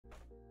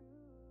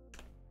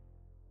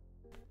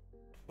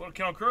Little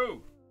Kennel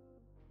Crew.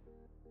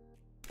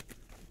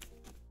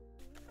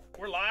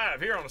 We're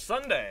live here on a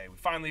Sunday. We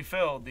finally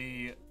filled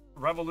the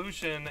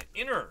Revolution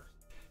Inner.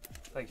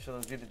 Thanks for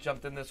those of you that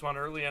jumped in this one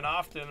early and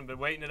often and been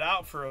waiting it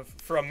out for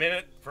a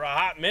minute, for a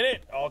hot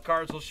minute. All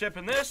cards will ship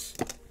in this.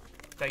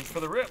 Thanks for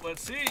the rip.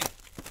 Let's see.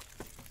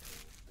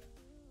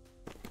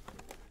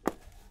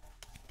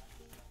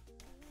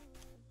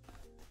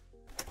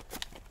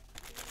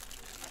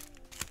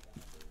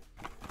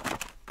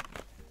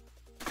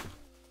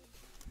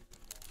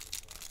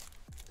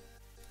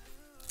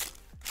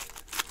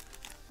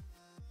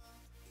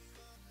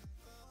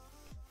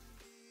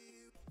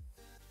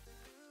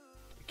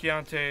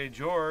 Keontae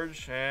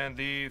George and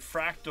the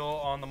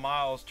fractal on the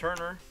Miles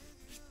Turner.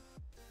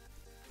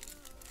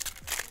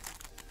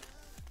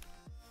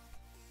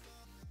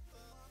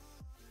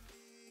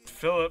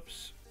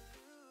 Phillips,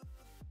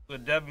 the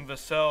Devin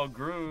Vassell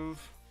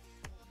groove.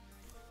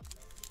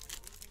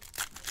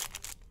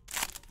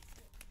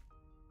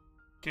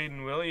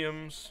 Caden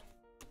Williams,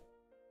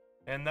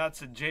 and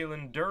that's a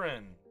Jalen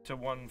Duren to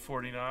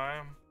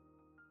 149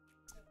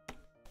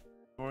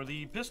 for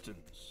the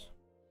Pistons.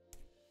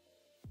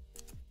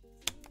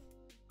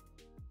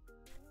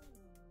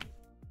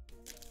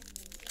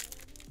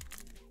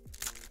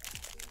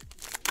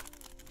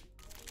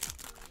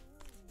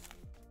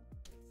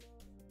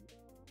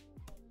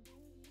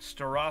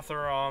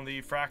 Starother on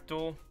the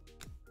fractal.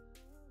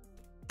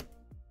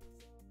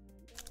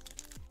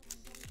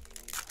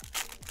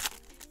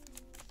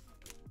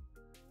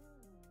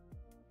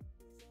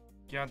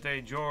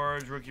 Keontae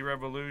George, Rookie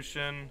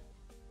Revolution.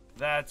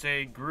 That's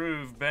a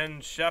groove,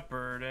 Ben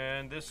Shepherd,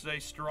 and this is a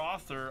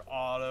Starother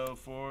auto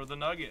for the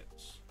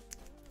Nuggets.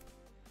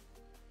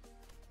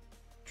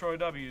 Troy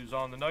W's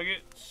on the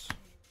Nuggets.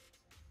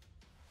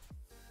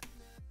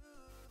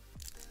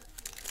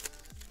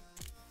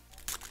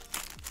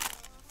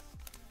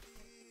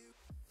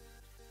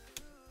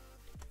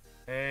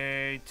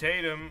 A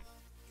Tatum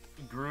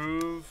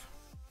groove.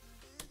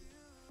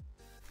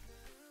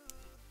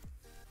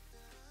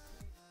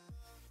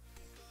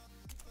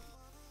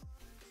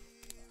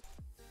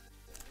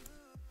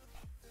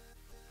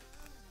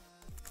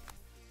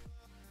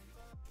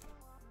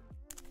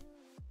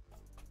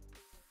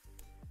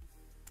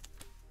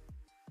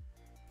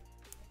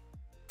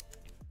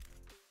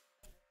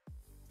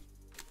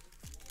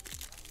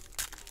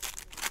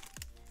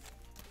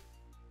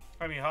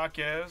 Jaime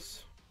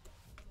Jaquez.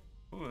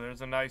 Ooh,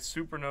 there's a nice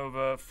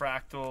Supernova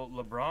Fractal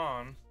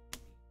LeBron.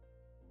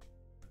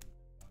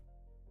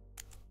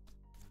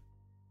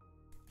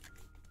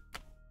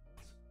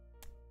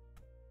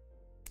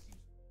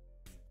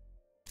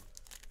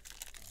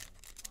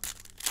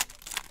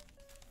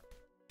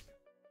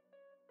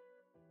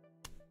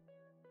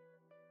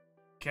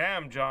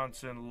 Cam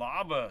Johnson,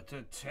 Lava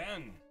to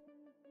 10.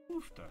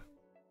 Oofta.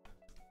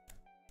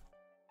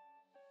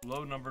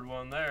 Low numbered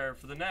one there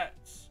for the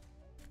Nets.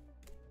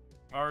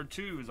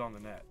 R2 is on the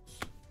Nets.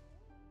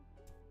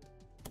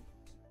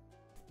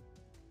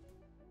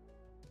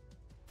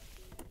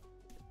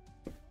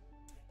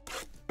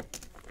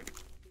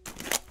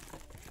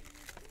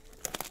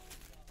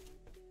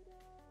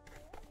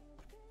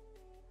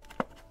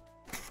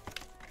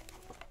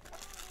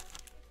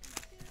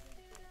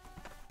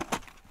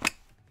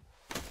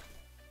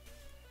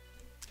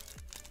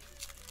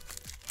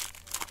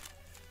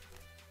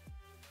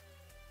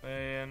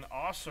 And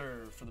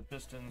Osser for the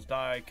Pistons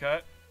die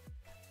cut.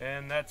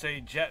 And that's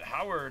a Jet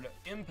Howard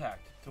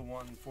Impact to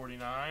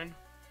 149.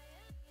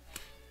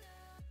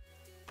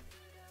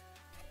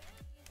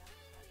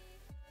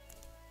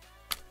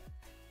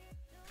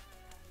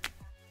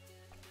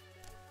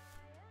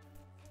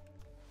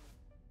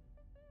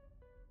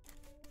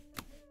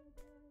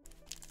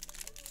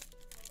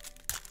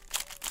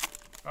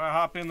 All right,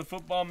 hop in the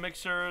football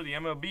mixer, the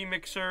MLB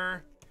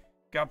mixer.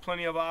 Got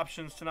plenty of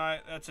options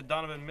tonight. That's a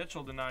Donovan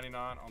Mitchell to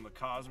 99 on the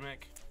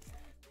Cosmic.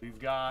 We've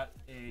got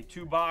a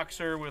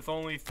 2-boxer with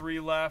only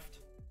 3 left.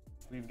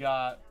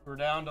 We're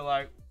down to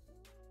like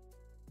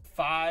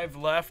 5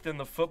 left in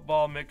the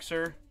football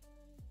mixer.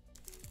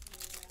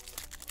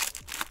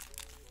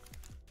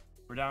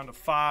 We're down to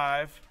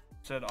 5,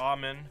 said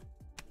Amin.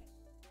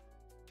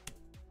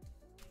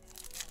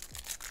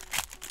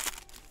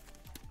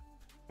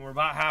 We're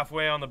about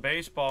halfway on the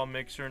baseball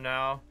mixer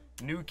now.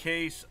 New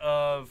case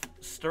of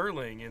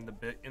Sterling in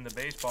the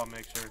baseball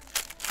mixer.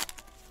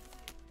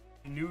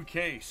 New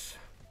case.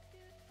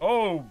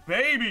 Oh,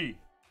 baby!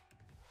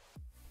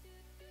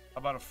 How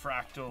about a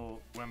fractal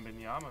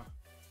Wembanyama?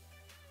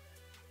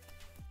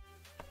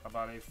 How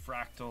about a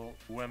fractal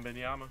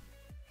Wembanyama?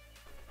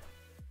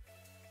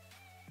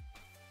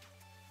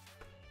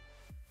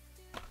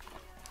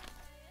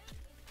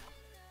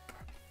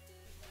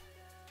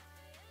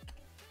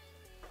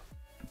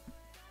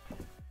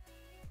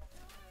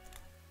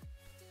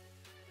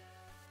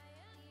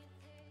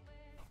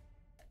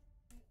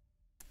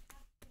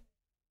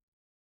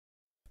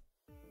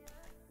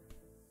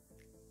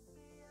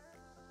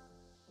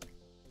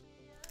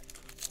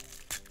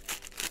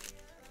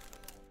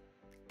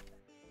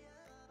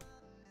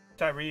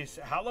 Tyrese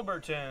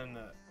Halliburton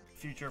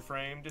Future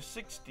frame to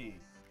 60.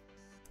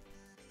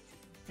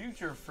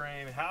 Future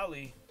frame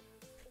Hallie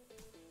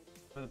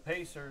for the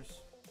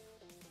Pacers.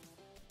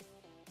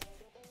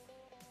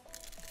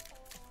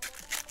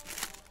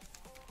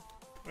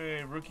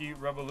 A rookie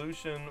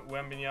Revolution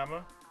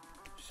Wembanyama.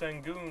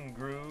 Sengun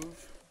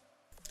Groove.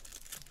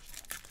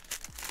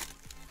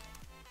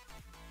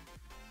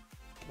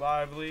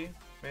 Lively.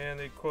 And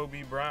a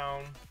Kobe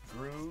Brown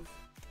Groove.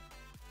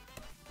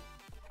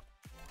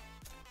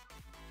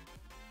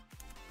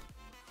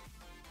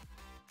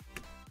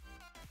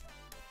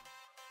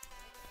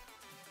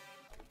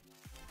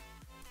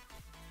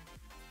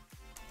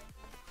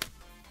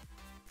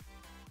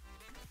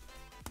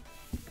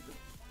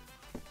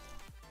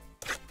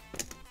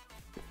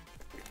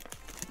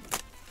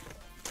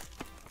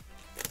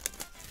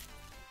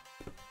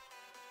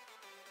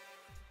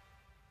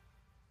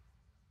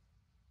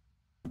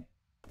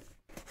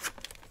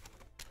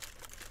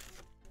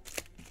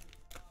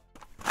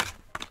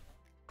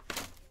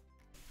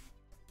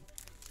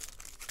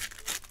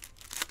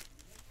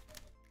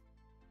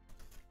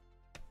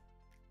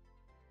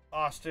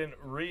 Austin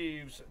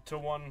Reeves to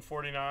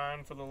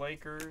 149 for the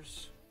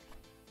Lakers.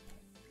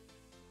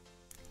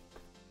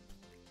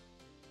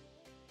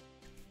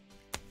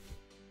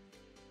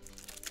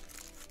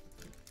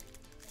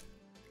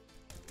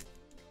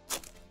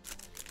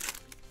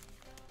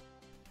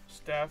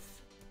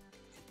 Steph.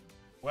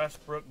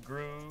 Westbrook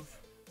Groove.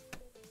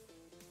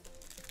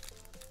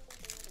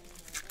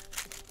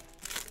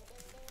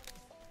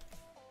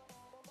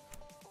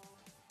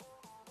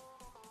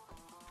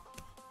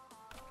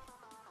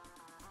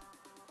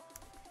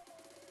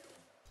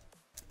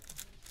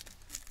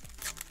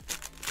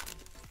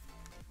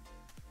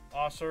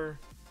 Osser.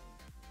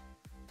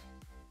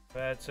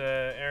 That's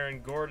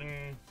Aaron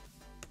Gordon.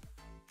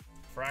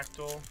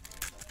 Fractal.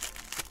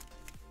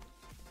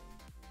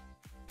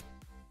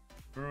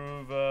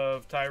 Groove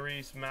of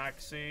Tyrese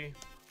Maxey.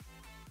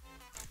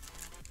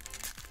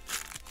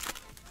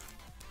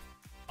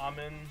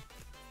 Amin.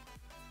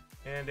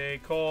 And a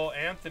Cole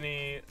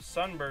Anthony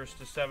Sunburst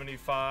to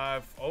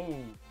 75. Oh.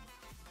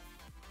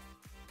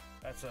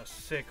 That's a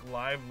sick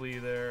lively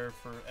there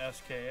for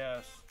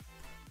SKS.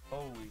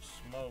 Holy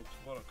smokes,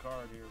 what a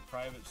card here.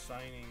 Private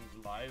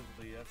signings,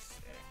 lively, that's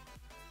sick.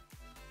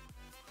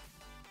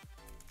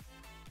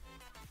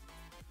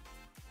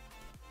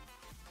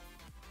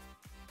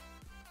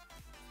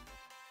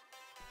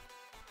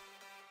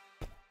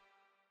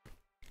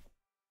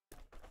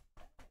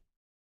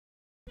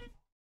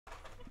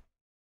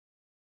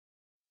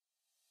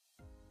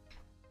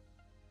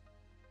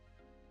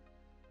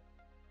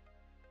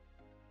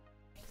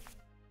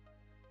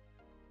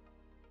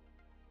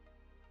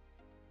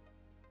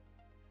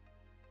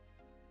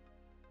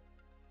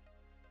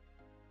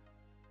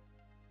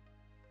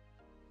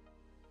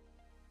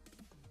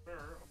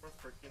 Of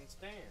a freaking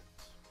stance.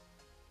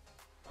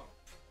 Oh.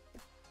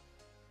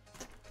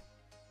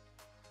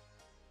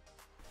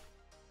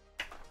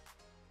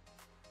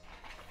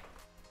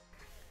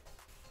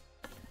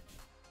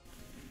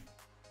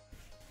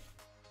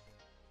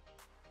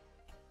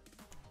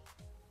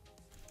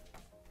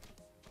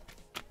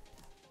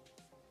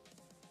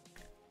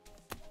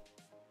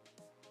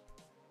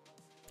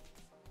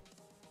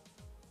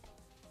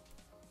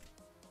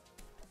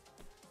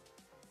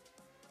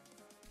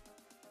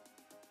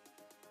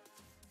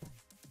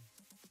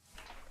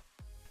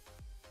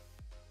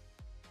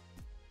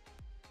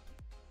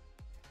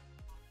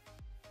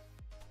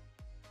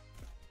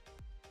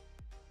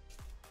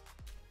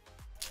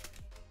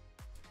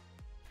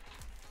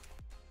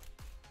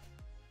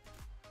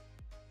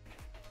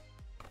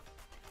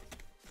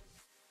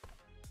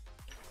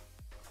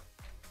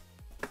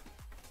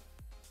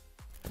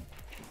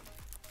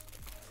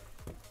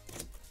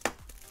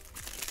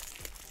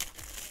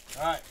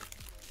 All right,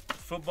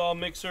 football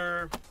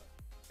mixer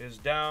is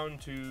down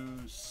to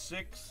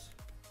 6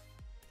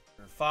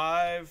 or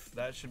 5.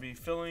 That should be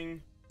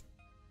filling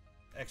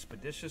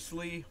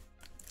expeditiously.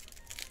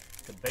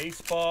 The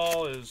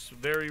baseball is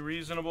very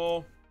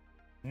reasonable.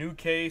 New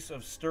case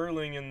of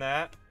Sterling in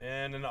that,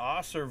 and an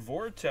Osser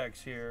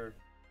Vortex here.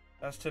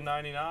 That's to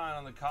 99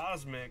 on the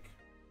Cosmic.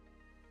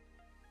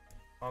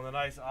 On the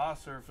nice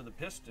Osser for the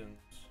Pistons.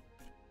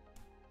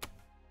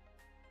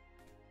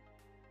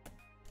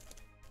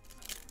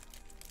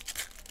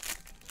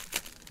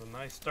 A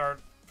nice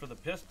start for the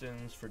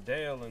Pistons for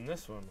Dale in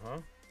this one, huh?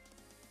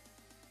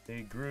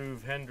 The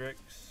Groove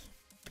Hendricks.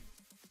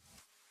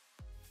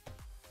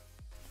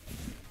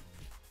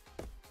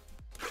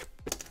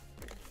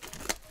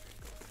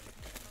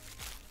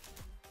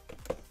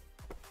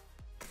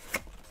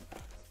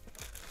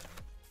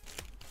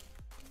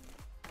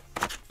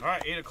 All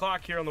right, 8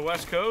 o'clock here on the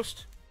West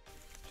Coast.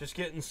 Just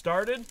getting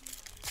started.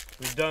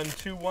 We've done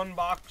two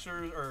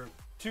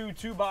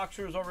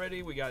two-boxers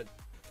already. We got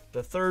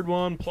the third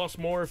one, plus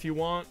more if you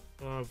want.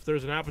 If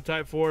there's an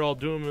appetite for it, I'll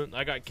do them.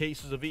 I got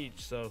cases of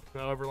each, so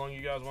however long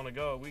you guys want to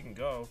go, we can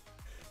go.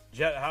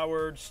 Jet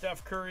Howard,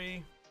 Steph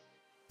Curry.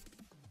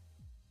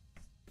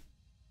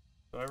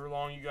 However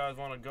long you guys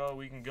want to go,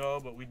 we can go.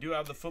 But we do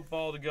have the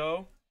football to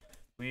go.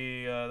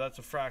 That's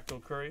a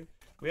Fractal Curry.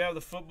 We have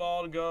the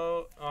football to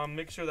go.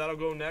 Mixer, that'll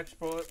go next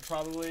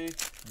probably.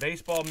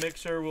 Baseball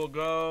mixer will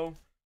go.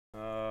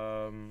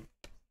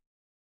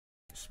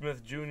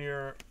 Smith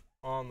Jr.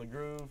 on the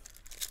groove.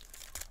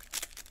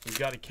 We've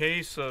got a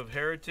case of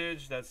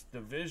Heritage. That's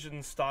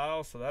Division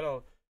style, so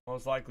that'll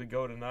most likely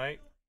go tonight.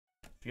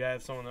 If you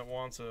have someone that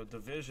wants a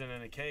Division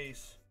in a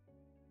case,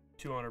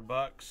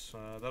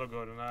 $200, that'll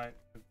go tonight.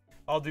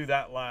 I'll do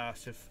that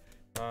last.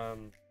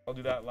 I'll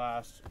do that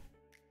last.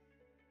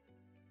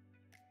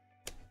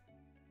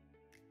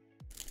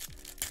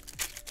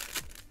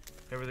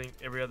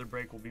 Every other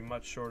break will be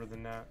much shorter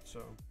than that.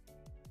 So,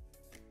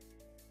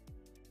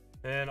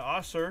 and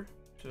Osser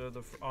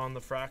on the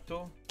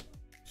Fractal.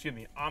 Excuse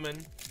me, Amen.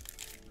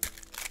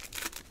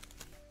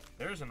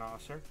 There's an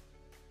Osser,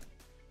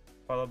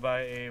 followed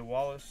by a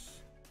Wallace.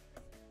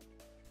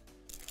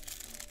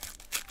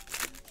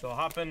 So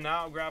hop in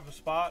now, grab a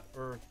spot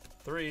or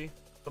 3.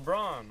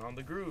 LeBron on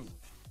the groove.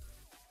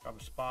 Grab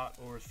a spot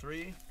or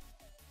 3.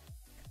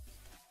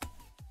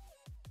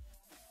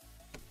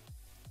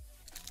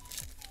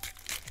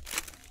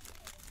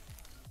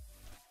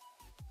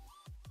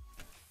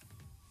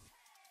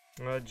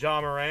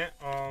 John Morant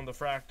on the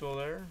Fractal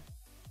there.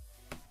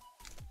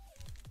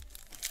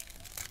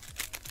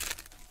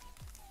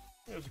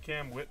 There's a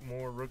Cam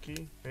Whitmore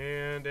rookie.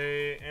 And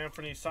a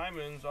Anthony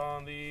Simons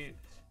on the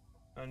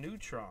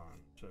Neutron.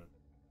 So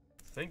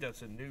I think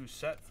that's a new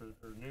set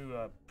or new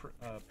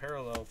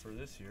parallel for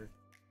this year.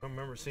 I don't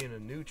remember seeing a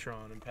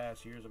Neutron in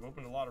past years. I've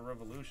opened a lot of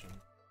Revolution.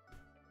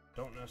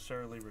 Don't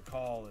necessarily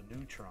recall a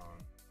Neutron.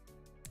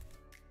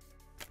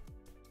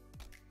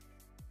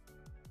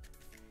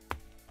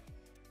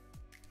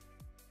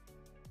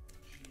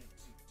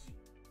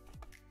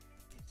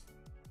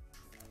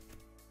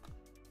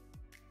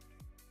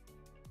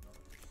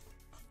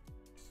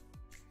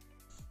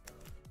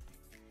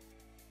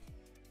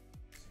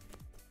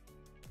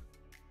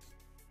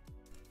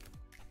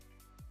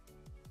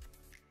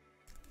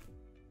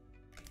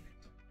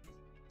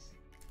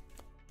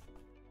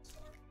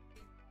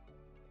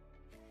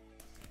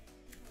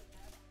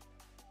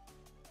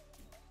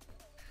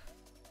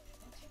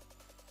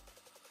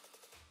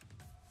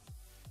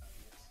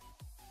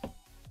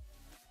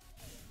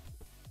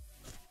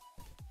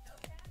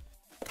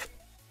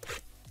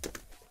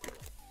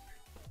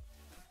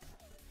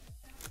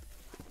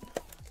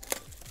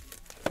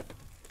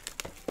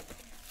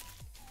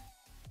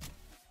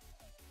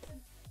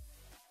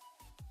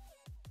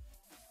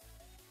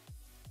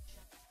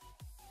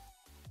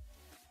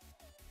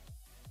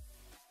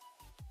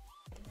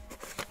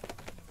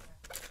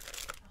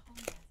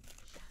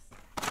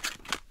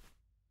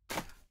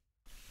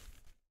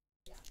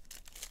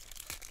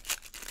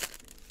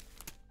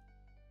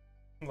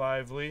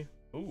 Lively.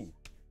 Ooh.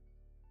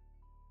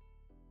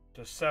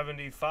 To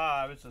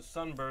 75. It's a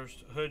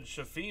Sunburst Hood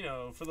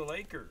Shafino for the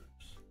Lakers.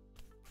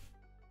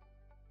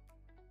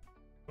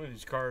 Some of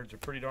these cards are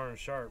pretty darn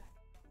sharp.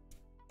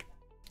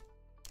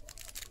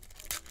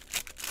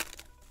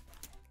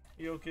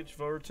 Jokic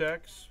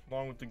Vortex,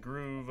 along with the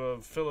groove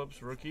of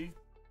Phillips rookie.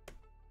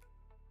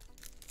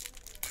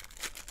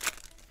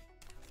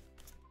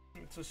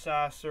 It's a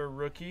Sasser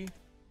rookie,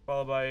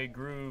 followed by a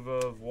groove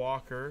of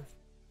Walker.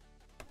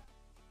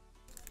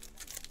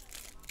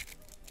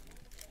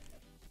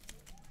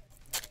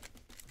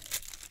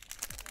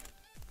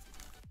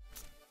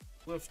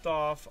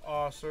 Liftoff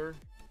Osser,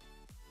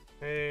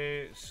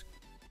 a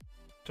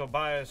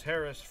Tobias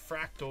Harris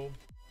Fractal,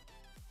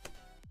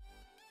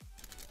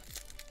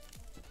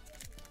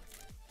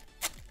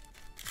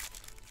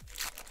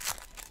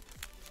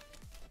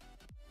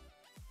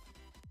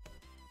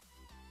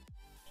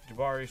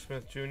 Jabari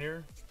Smith Jr.,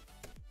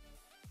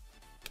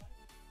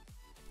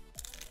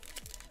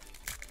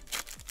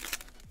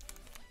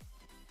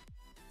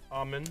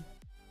 Amen,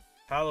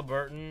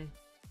 Halliburton.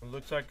 It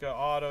looks like an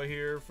auto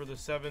here for the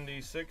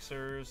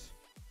 76ers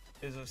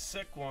is a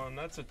sick one.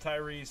 That's a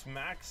Tyrese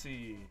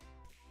Maxey.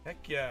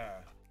 Heck yeah.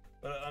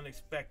 What an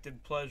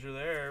unexpected pleasure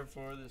there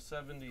for the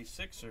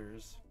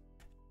 76ers.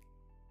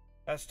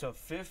 That's to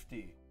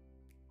 50.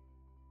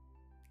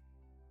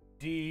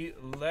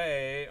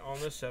 Delay on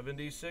the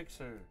 76ers.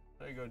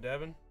 There you go,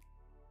 Devin.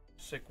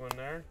 Sick one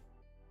there.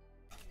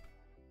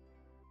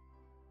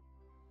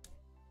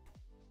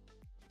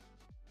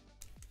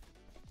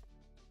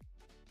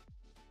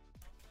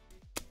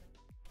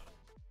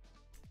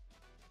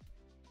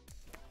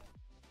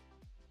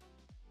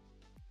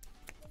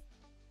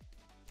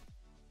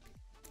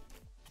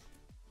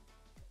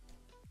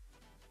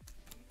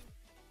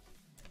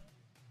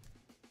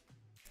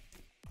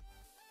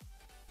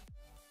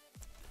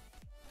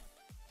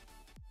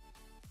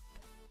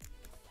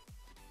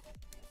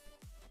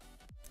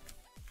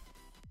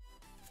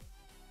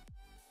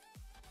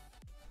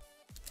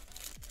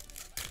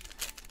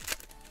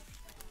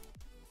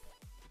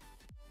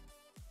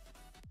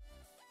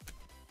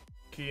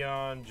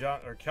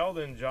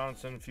 Keldon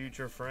Johnson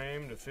future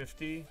frame to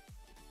 50.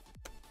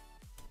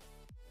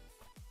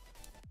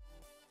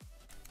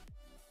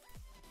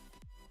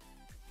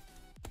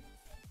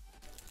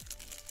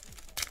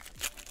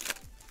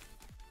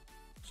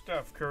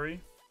 Steph Curry.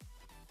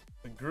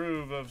 The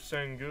Groove of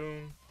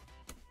Sengun.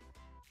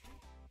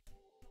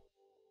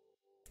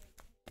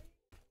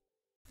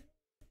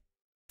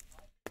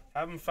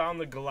 Haven't found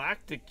the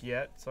Galactic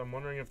yet, so I'm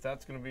wondering if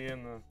that's going to be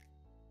in the,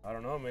 I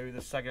don't know, maybe the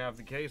second half of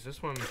the case.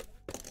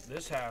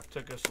 This half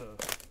took us a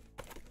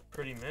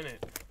pretty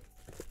minute.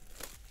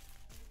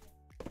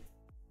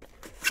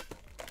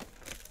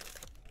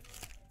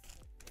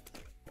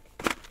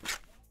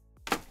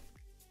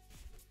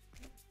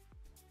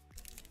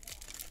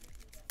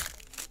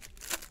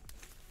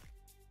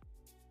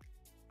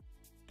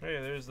 Hey,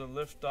 there's the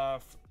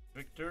Liftoff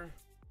Victor.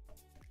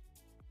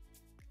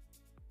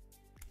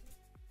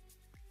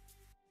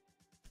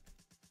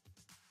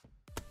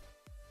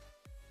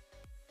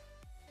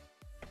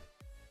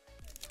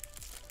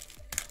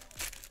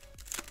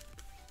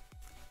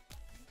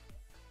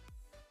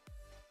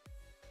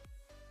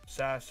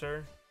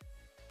 Sasser.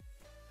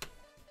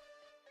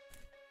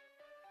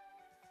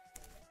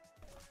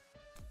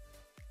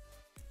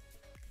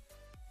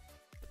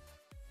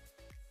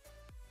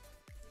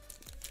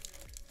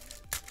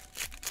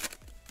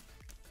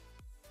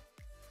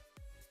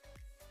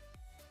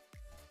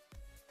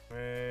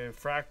 A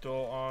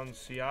fractal on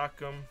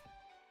Siakam.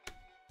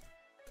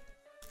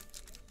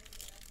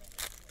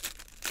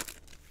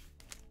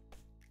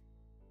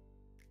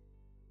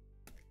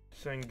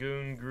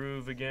 Sengun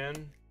Groove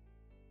again.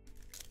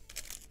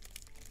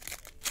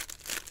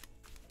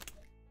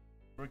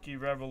 Rookie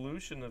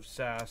Revolution of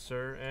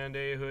Sasser and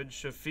a Hood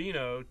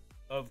Shafino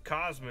of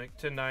Cosmic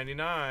to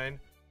 99,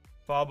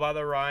 followed by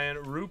the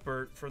Ryan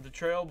Rupert for the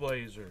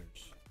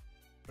Trailblazers.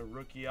 The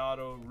rookie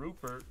auto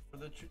Rupert for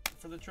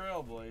the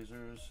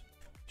Trailblazers.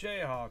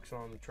 Jayhawks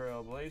on the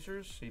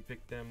Trailblazers. He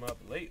picked them up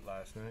late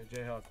last night.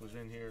 Jayhawk was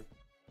in here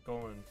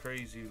going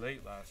crazy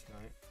late last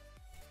night.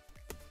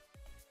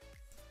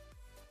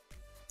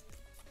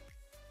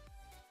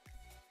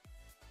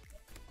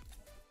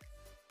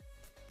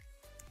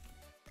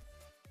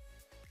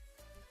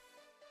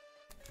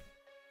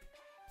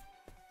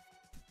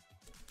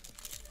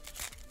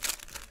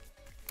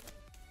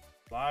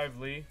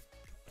 Lively.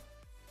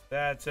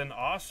 That's an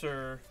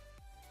Osser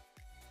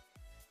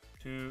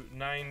to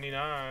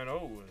 99.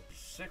 Oh, a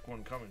sick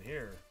one coming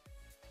here.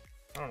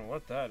 I don't know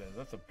what that is.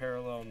 That's a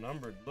parallel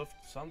numbered lift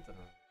something.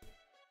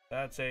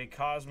 That's a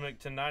Cosmic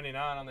to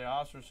 99 on the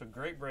Osser. So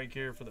great break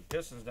here for the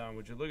Pistons down.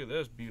 Would you look at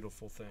this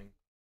beautiful thing?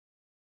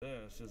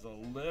 This is a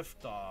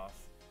Liftoff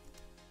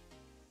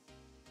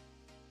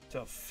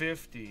to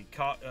 50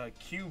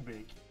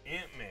 cubic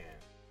Ant-Man.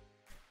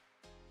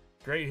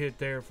 Great hit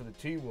there for the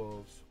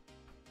T-Wolves.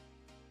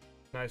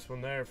 Nice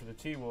one there for the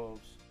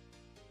T-Wolves.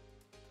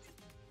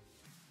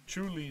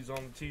 Chulies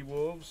on the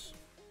T-Wolves.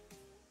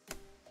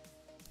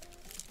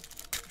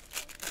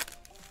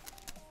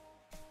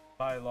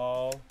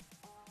 Bilal.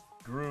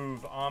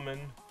 Groove Amin.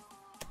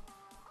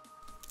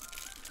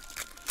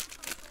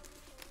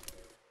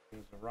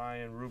 There's a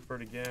Ryan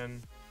Rupert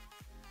again.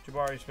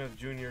 Jabari Smith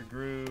Jr.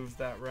 Groove.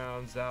 That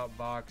rounds out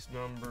box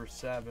number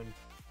 7.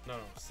 No,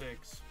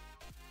 6.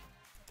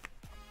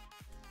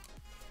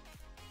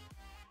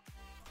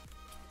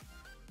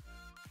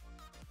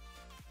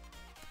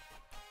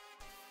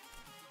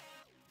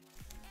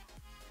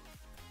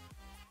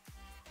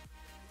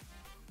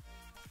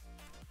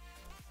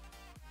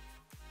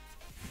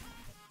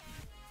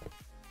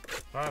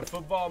 Alright,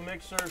 football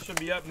mixer should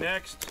be up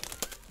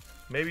next.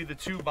 Maybe the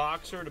 2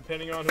 boxer,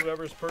 depending on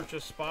whoever's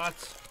purchased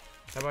spots.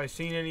 Have I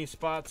seen any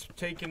spots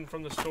taken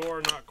from the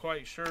store? Not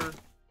quite sure.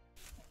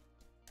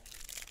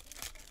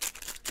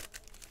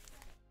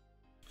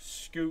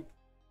 Scoop.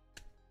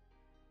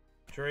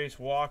 Trace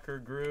Walker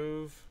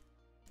Groove.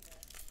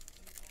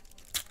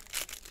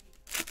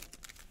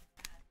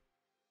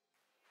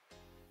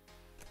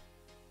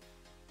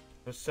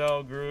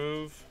 Vassell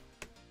Groove.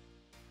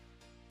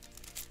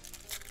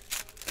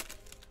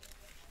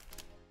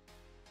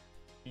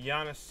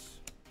 Giannis,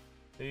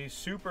 the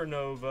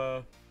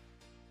Supernova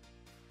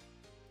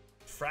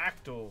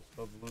Fractal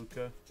of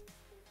Luka.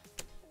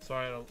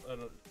 Sorry, I had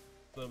a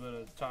little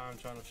bit of time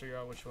trying to figure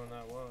out which one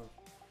that was.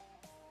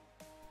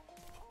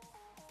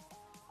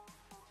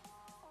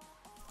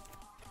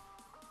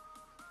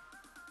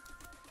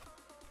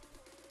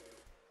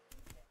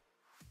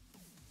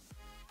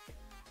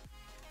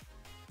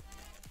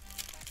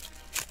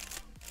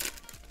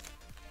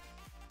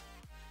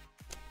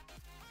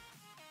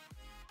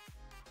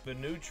 The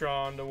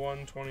Neutron to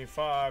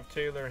 125,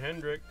 Taylor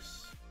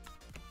Hendricks.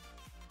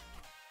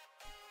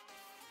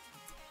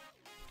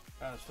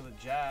 As for the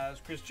Jazz,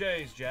 Chris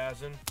J's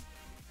jazzing.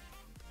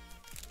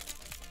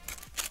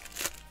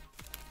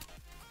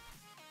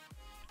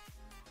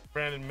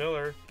 Brandon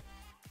Miller.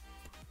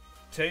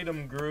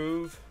 Tatum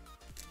Groove.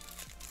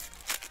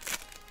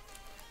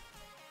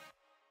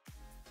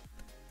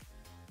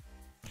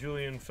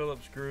 Julian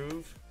Phillips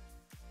Groove.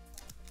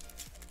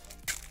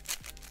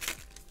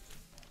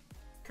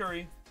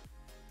 Curry.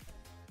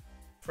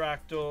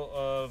 Fractal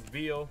of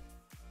Beal.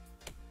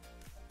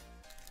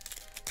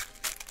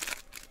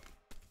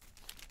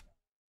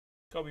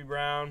 Kobe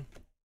Brown.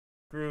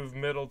 Groove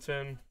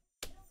Middleton.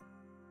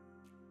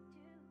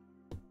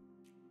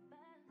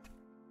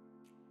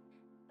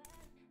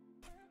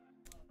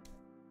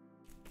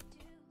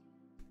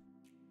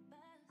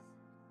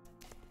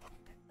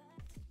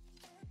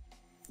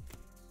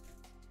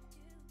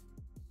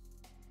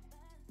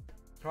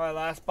 All right,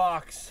 last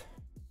box.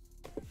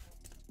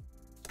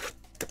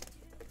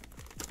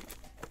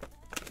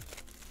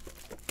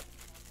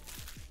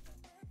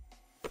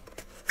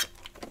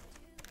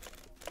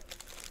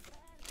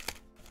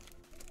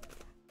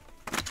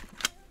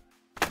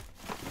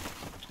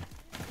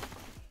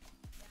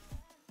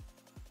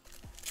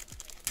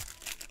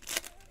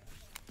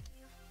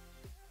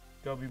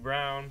 Kobe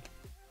Brown.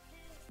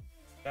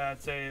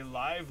 That's a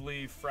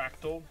lively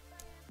fractal.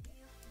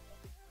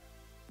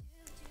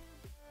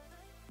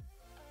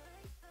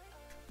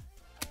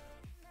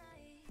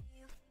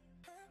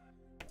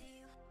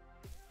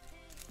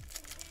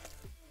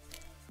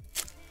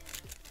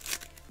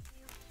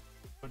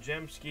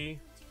 Ojemski.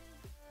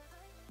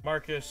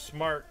 Marcus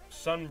Smart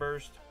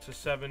Sunburst to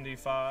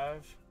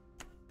 75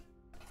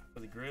 for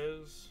the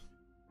Grizz.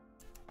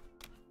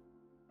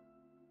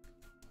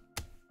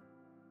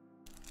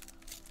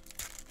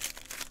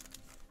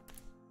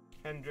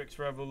 Hendricks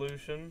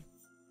Revolution.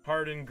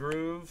 Harden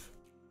Groove.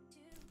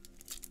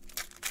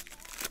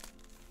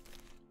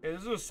 Yeah,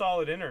 this is a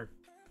solid inner.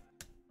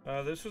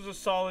 This was a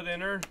solid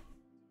inner.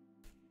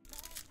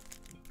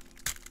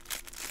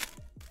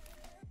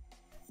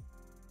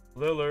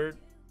 Lillard.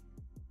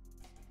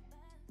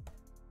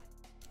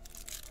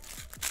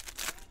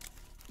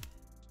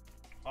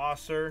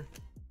 Osser.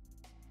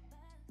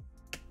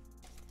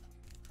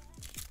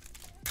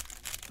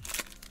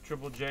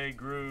 Triple J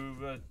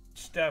Groove.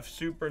 Steph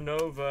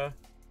Supernova.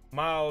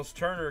 Miles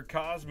Turner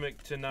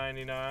Cosmic to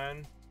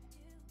 99.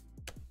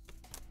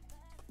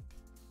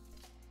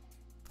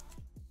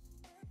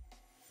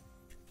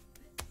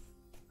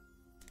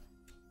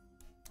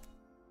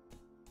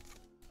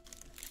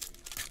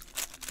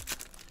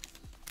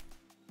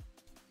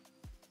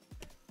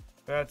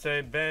 That's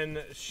a Ben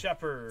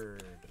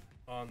Shepherd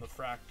on the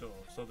fractal.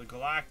 So the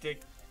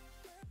Galactic.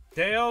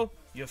 Dale,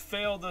 you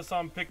failed us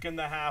on picking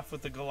the half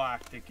with the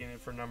Galactic in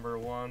it for number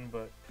 1,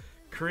 but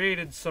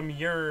created some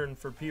yearn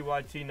for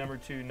PYT number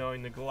 2,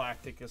 knowing the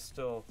Galactic is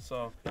still.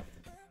 So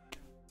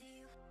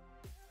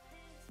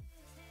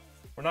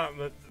we're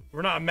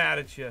not mad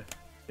at you,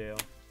 Dale.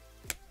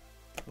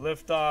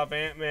 Liftoff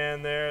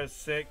Ant-Man there is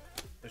sick.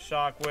 The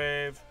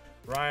Shockwave,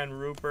 Ryan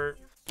Rupert.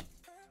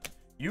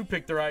 You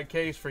picked the right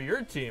case for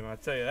your team, I'll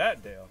tell you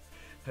that, Dale.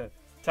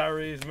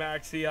 Tyrese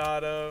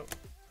Maxiato.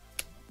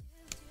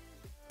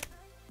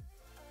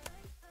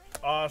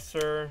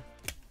 Osser.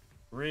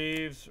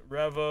 Reeves,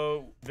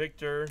 Revo,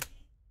 Victor.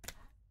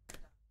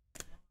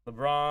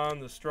 LeBron,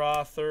 the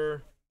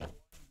Strother.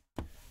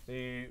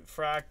 The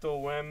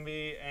Fractal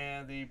Wemby,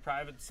 and the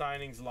private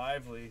signings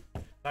Lively.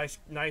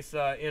 Nice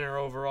inner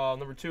overall.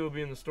 Number 2 will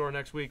be in the store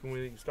next week when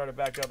we start it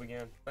back up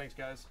again. Thanks,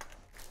 guys.